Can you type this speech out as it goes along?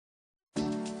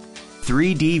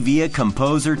3D via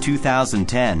Composer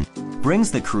 2010 brings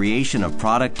the creation of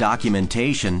product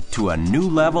documentation to a new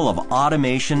level of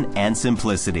automation and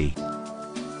simplicity.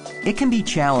 It can be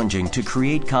challenging to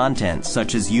create content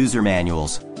such as user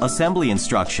manuals, assembly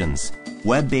instructions,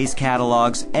 web-based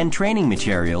catalogs, and training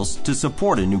materials to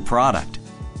support a new product.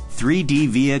 3D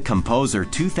via Composer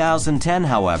 2010,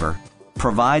 however,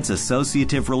 provides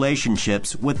associative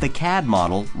relationships with the CAD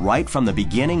model right from the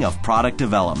beginning of product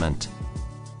development.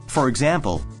 For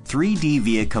example, 3D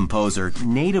via Composer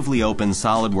natively opens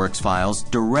SolidWorks files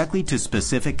directly to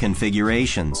specific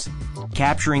configurations,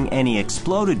 capturing any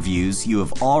exploded views you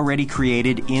have already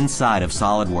created inside of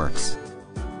SolidWorks.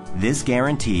 This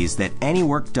guarantees that any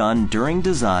work done during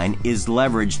design is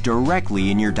leveraged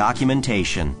directly in your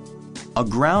documentation. A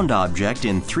ground object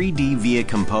in 3D via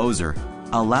Composer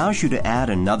allows you to add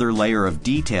another layer of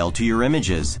detail to your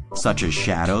images, such as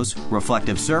shadows,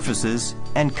 reflective surfaces,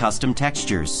 and custom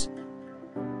textures.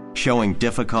 Showing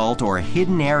difficult or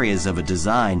hidden areas of a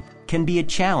design can be a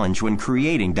challenge when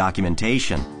creating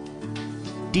documentation.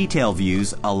 Detail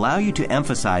views allow you to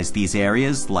emphasize these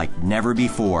areas like never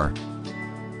before.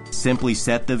 Simply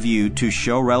set the view to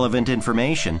show relevant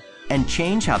information and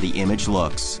change how the image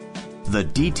looks. The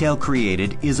detail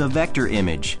created is a vector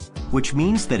image, which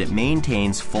means that it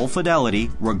maintains full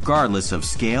fidelity regardless of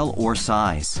scale or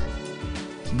size.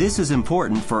 This is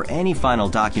important for any final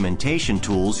documentation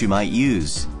tools you might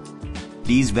use.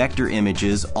 These vector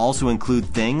images also include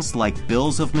things like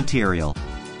bills of material.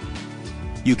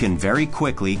 You can very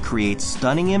quickly create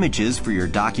stunning images for your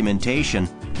documentation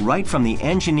right from the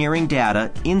engineering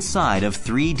data inside of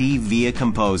 3D via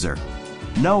Composer.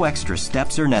 No extra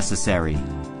steps are necessary.